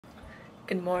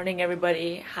Good morning,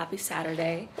 everybody. Happy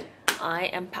Saturday. I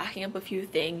am packing up a few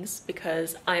things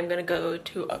because I'm gonna go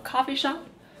to a coffee shop.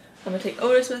 I'm gonna take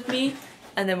Otis with me,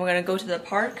 and then we're gonna go to the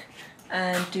park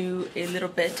and do a little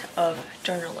bit of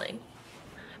journaling.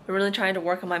 I'm really trying to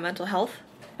work on my mental health.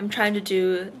 I'm trying to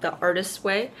do the artist's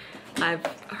way. I've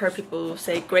heard people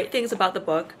say great things about the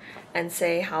book and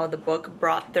say how the book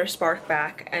brought their spark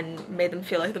back and made them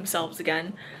feel like themselves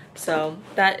again. So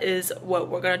that is what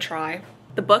we're gonna try.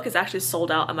 The book is actually sold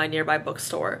out at my nearby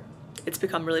bookstore. It's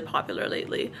become really popular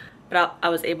lately, but I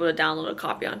was able to download a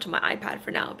copy onto my iPad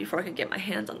for now before I could get my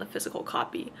hands on the physical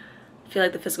copy. I feel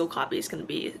like the physical copy is gonna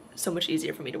be so much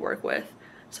easier for me to work with,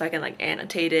 so I can like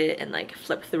annotate it and like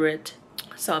flip through it.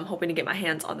 So I'm hoping to get my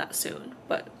hands on that soon,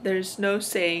 but there's no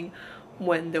saying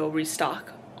when they'll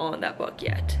restock on that book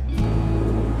yet.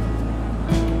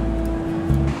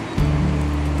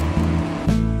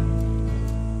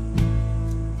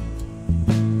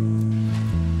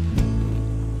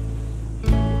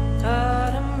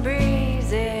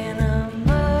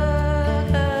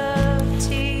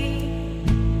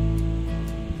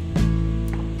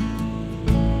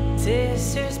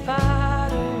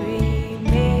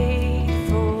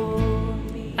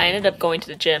 I ended up going to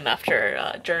the gym after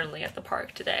journaling at the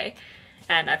park today,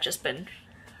 and I've just been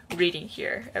reading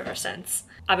here ever since.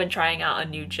 I've been trying out a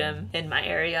new gym in my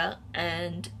area,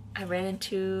 and I ran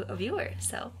into a viewer,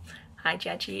 so hi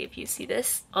Jachi if you see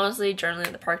this. Honestly, journaling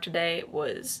at the park today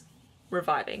was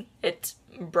reviving. It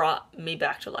brought me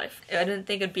back to life. I didn't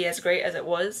think it'd be as great as it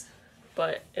was,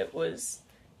 but it was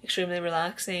extremely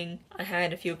relaxing. I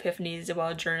had a few epiphanies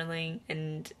while journaling,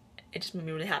 and it just made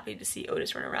me really happy to see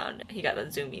Otis run around. He got the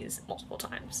zoomies multiple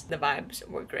times. The vibes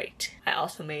were great. I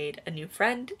also made a new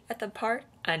friend at the park,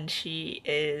 and she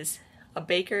is a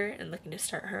baker and looking to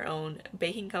start her own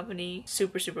baking company.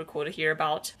 Super cool to hear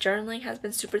about. Journaling has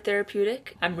been super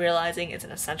therapeutic. I'm realizing it's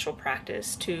an essential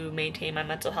practice to maintain my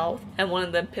mental health. And one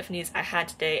of the epiphanies I had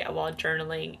today while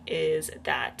journaling is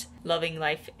that loving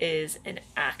life is an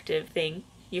active thing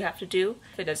you have to do.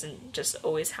 It doesn't just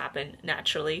always happen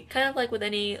naturally. Kind of like with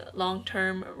any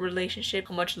long-term relationship,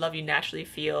 how much love you naturally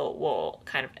feel will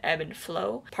kind of ebb and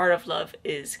flow. Part of love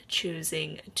is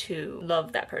choosing to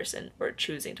love that person or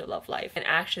choosing to love life. And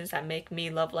actions that make me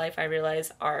love life, I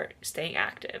realize, are staying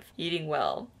active, eating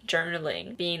well,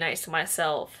 journaling, being nice to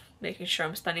myself, making sure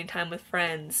I'm spending time with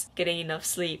friends, getting enough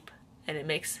sleep, and it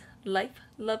makes life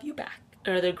love you back.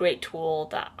 Another great tool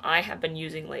that I have been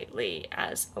using lately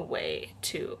as a way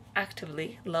to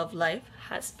actively love life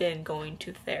has been going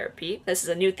to therapy. This is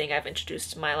a new thing I've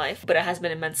introduced to my life, but it has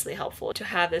been immensely helpful to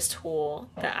have this tool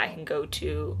that I can go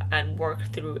to and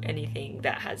work through anything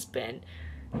that has been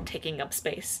taking up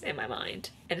space in my mind.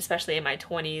 And especially in my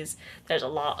 20s, there's a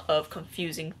lot of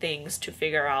confusing things to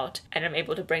figure out, and I'm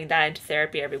able to bring that into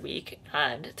therapy every week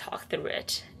and talk through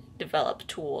it, develop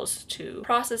tools to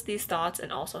process these thoughts,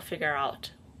 and also figure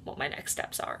out what my next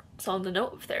steps are. So on the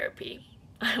note of therapy,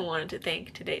 I wanted to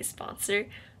thank today's sponsor,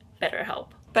 BetterHelp.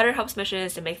 BetterHelp's mission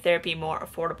is to make therapy more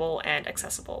affordable and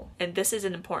accessible. And this is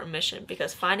an important mission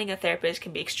because finding a therapist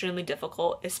can be extremely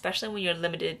difficult, especially when you're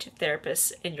limited to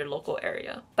therapists in your local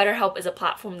area. BetterHelp is a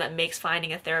platform that makes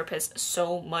finding a therapist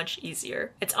so much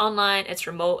easier. It's online, it's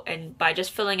remote, and by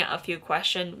just filling out a few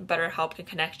questions, BetterHelp can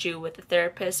connect you with a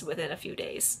therapist within a few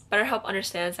days. BetterHelp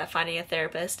understands that finding a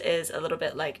therapist is a little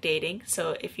bit like dating,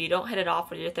 so if you don't hit it off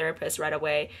with your therapist right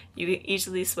away, you can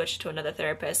easily switch to another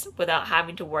therapist without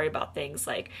having to worry about things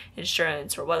like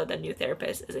insurance or whether the new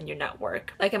therapist is in your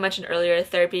network. Like I mentioned earlier,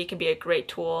 therapy can be a great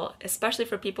tool, especially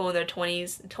for people in their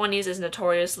 20s. 20s is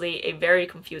notoriously a very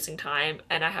confusing time,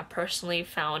 and I have personally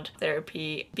found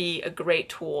therapy be a great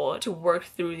tool to work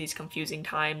through these confusing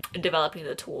times and developing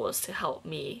the tools to help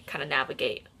me kind of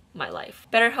navigate my life.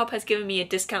 BetterHelp has given me a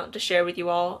discount to share with you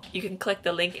all. You can click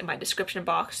the link in my description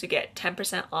box to get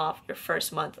 10% off your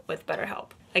first month with BetterHelp.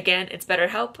 Again, it's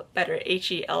BetterHelp, better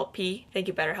H-E-L-P. Thank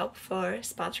you, BetterHelp, for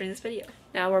sponsoring this video.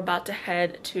 Now we're about to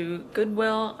head to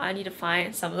Goodwill. I need to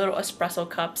find some little espresso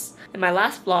cups. In my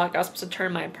last vlog, I was supposed to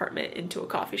turn my apartment into a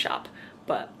coffee shop,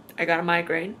 but I got a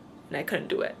migraine and I couldn't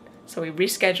do it. So we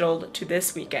rescheduled to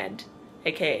this weekend,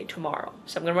 aka tomorrow.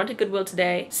 So I'm gonna run to Goodwill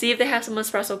today, see if they have some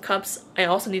espresso cups. I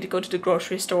also need to go to the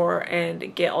grocery store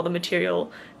and get all the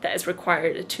material that is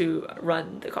required to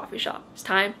run the coffee shop. It's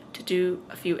time to do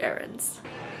a few errands.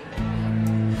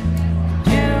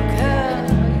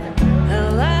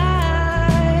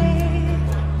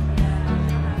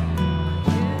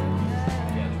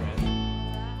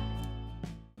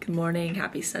 Good morning,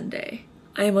 happy Sunday.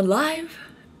 I am alive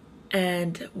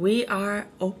and we are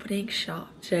opening shop.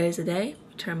 Today is the day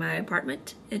we turn my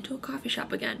apartment into a coffee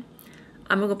shop again.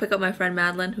 I'm gonna go pick up my friend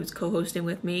Madeline, who's co-hosting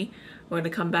with me. We're gonna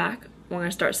come back, we're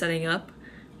gonna start setting up,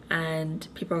 and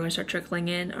people are gonna start trickling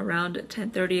in around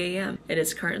 10:30 a.m. It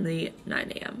is currently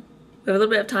 9 a.m. We have a little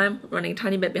bit of time, running a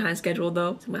tiny bit behind schedule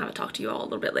though, so I'm gonna have to talk to you all a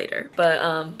little bit later.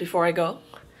 But before I go,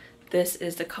 this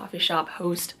is the coffee shop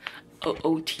host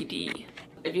OOTD.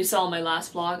 If you saw my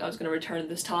last vlog, I was gonna return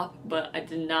this top, but I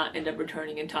did not end up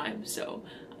returning in time, so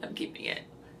I'm keeping it.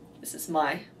 This is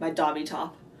my Dobby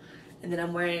top. And then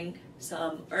I'm wearing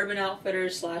some Urban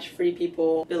Outfitters / Free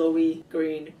People billowy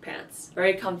green pants.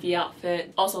 Very comfy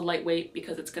outfit, also lightweight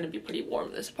because it's gonna be pretty warm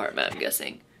in this apartment, I'm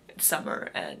guessing. It's summer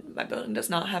and my building does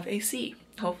not have AC.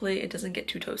 Hopefully it doesn't get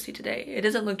too toasty today. It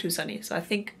doesn't look too sunny, so I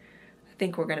think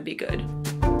we're gonna be good.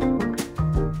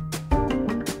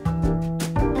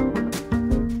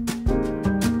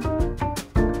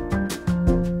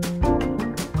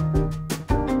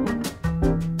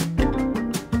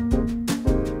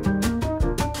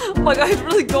 Oh my god, he's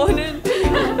really going in.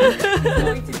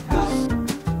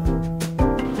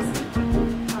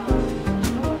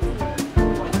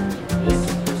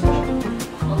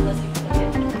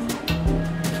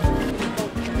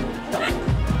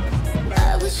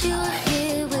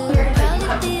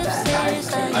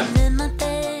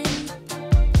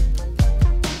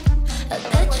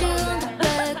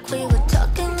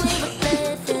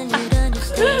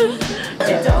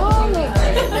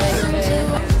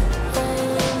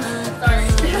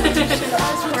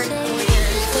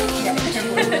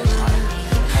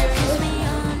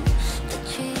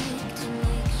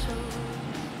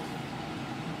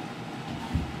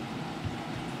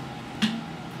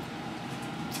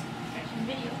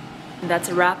 That's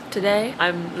a wrap today.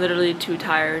 I'm literally too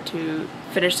tired to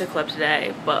finish the clip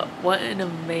today, but what an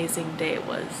amazing day it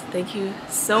was. Thank you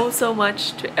so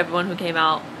much to everyone who came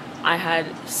out. I had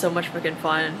so much freaking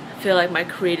fun. I feel like my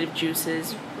creative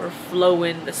juices were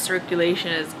flowing, the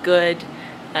circulation is good,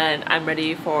 and I'm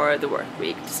ready for the work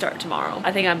week to start tomorrow.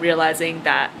 I think I'm realizing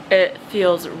that it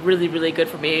feels really good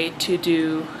for me to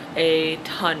do a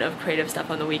ton of creative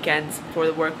stuff on the weekends before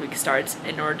the work week starts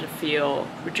in order to feel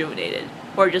rejuvenated.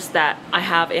 Or just that I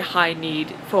have a high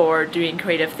need for doing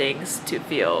creative things to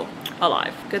feel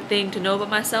alive. Good thing to know about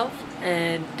myself,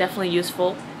 and definitely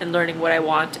useful in learning what I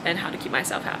want and how to keep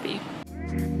myself happy.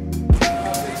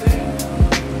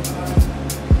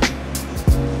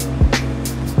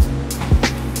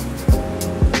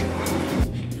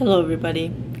 Hello everybody,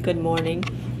 good morning.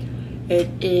 It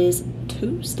is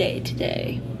Tuesday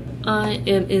today. I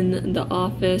am in the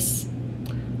office.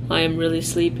 I am really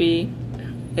sleepy.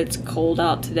 It's cold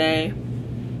out today,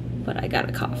 but I got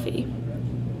a coffee.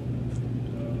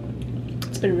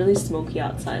 It's been really smoky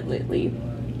outside lately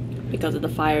because of the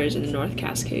fires in the North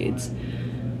Cascades.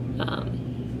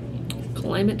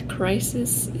 Climate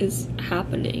crisis is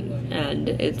happening and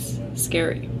it's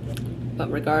scary. But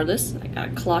regardless, I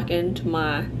gotta clock into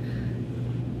my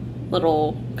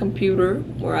little computer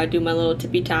where I do my little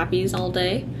tippy tappies all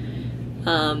day.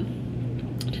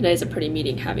 Today's a pretty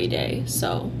meeting heavy day,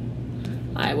 so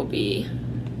I will be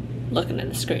looking at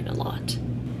the screen a lot.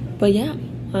 But yeah,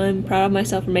 I'm proud of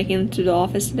myself for making it to the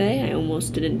office today. I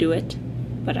almost didn't do it,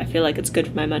 but I feel like it's good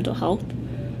for my mental health,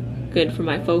 good for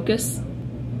my focus.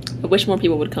 I wish more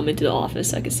people would come into the office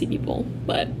so I could see people,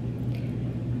 but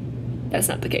that's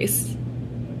not the case.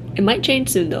 It might change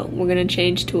soon though. We're gonna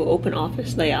change to an open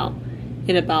office layout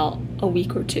in about a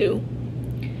week or two,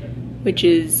 which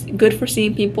is good for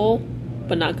seeing people,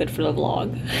 but not good for the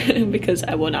vlog because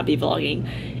I will not be vlogging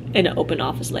in an open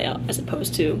office layout as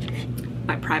opposed to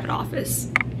my private office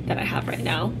that I have right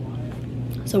now.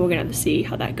 So we're gonna have to see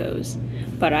how that goes.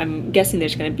 But I'm guessing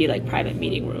there's gonna be like private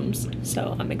meeting rooms.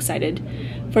 So I'm excited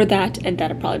for that, and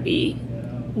that'll probably be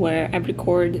where I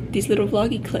record these little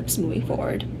vloggy clips moving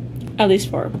forward. At least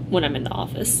for when I'm in the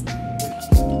office.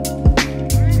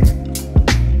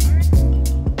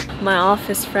 My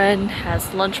office friend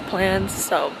has lunch plans,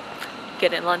 so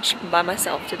getting lunch by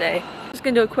myself today. Just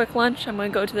gonna do a quick lunch. I'm gonna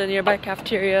go to the nearby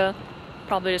cafeteria,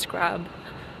 probably just grab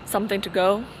something to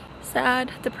go.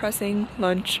 Sad, depressing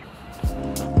lunch.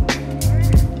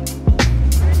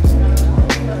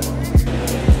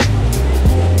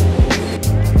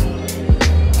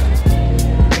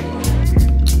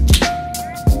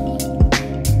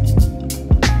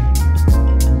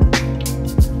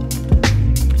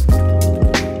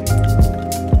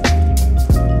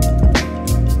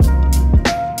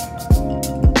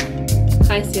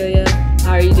 Hi Celia,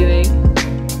 how are you doing?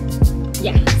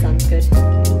 Yeah, sounds good.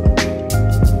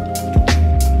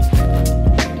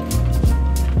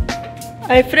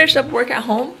 I finished up work at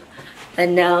home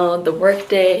and now the work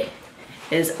day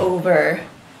is over.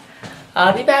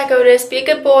 I'll be back, Otis. Be a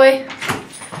good boy.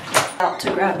 Out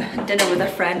to grab dinner with a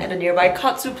friend at a nearby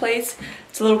katsu place.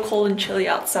 It's a little cold and chilly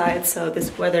outside, so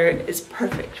this weather is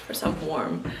perfect for some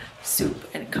warm soup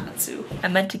and katsu. I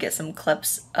meant to get some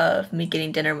clips of me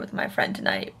getting dinner with my friend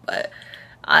tonight, but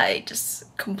I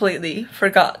just completely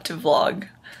forgot to vlog.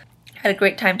 Had a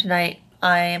great time tonight.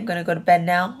 I am gonna go to bed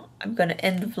now. I'm gonna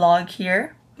end the vlog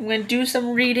here. I'm gonna do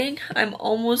some reading. I'm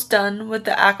almost done with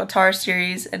the Avatar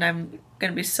series and I'm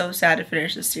gonna be so sad to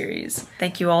finish the series.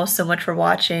 Thank you all so much for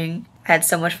watching. I had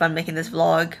so much fun making this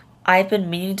vlog. I've been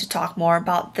meaning to talk more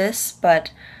about this,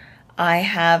 but I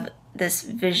have this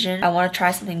vision. I want to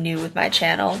try something new with my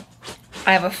channel.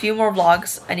 I have a few more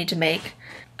vlogs I need to make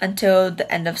until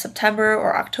the end of September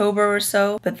or October or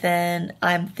so, but then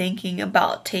I'm thinking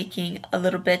about taking a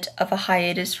little bit of a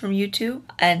hiatus from YouTube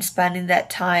and spending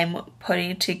that time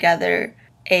putting together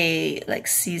a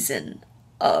season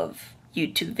of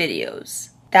YouTube videos.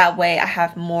 That way I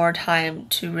have more time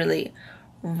to really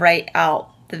write out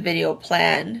the video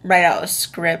plan, write out a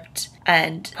script,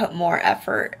 and put more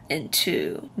effort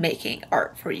into making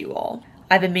art for you all.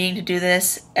 I've been meaning to do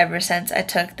this ever since I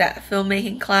took that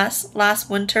filmmaking class last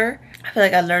winter. I feel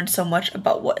like I learned so much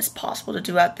about what is possible to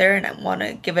do out there and I want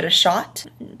to give it a shot.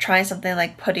 Trying something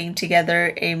like putting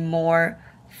together a more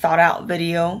thought out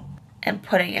video and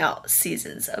putting out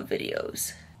seasons of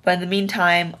videos. But in the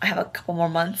meantime, I have a couple more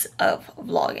months of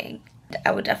vlogging.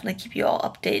 I would definitely keep you all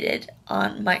updated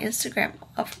on my Instagram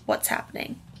of what's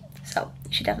happening. So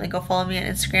you should definitely go follow me on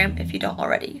Instagram if you don't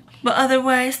already. But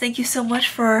otherwise, thank you so much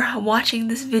for watching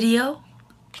this video.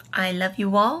 I love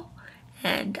you all,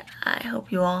 and I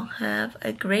hope you all have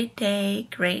a great day,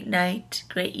 great night,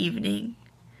 great evening.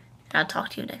 And I'll talk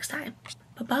to you next time.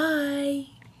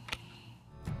 Bye-bye.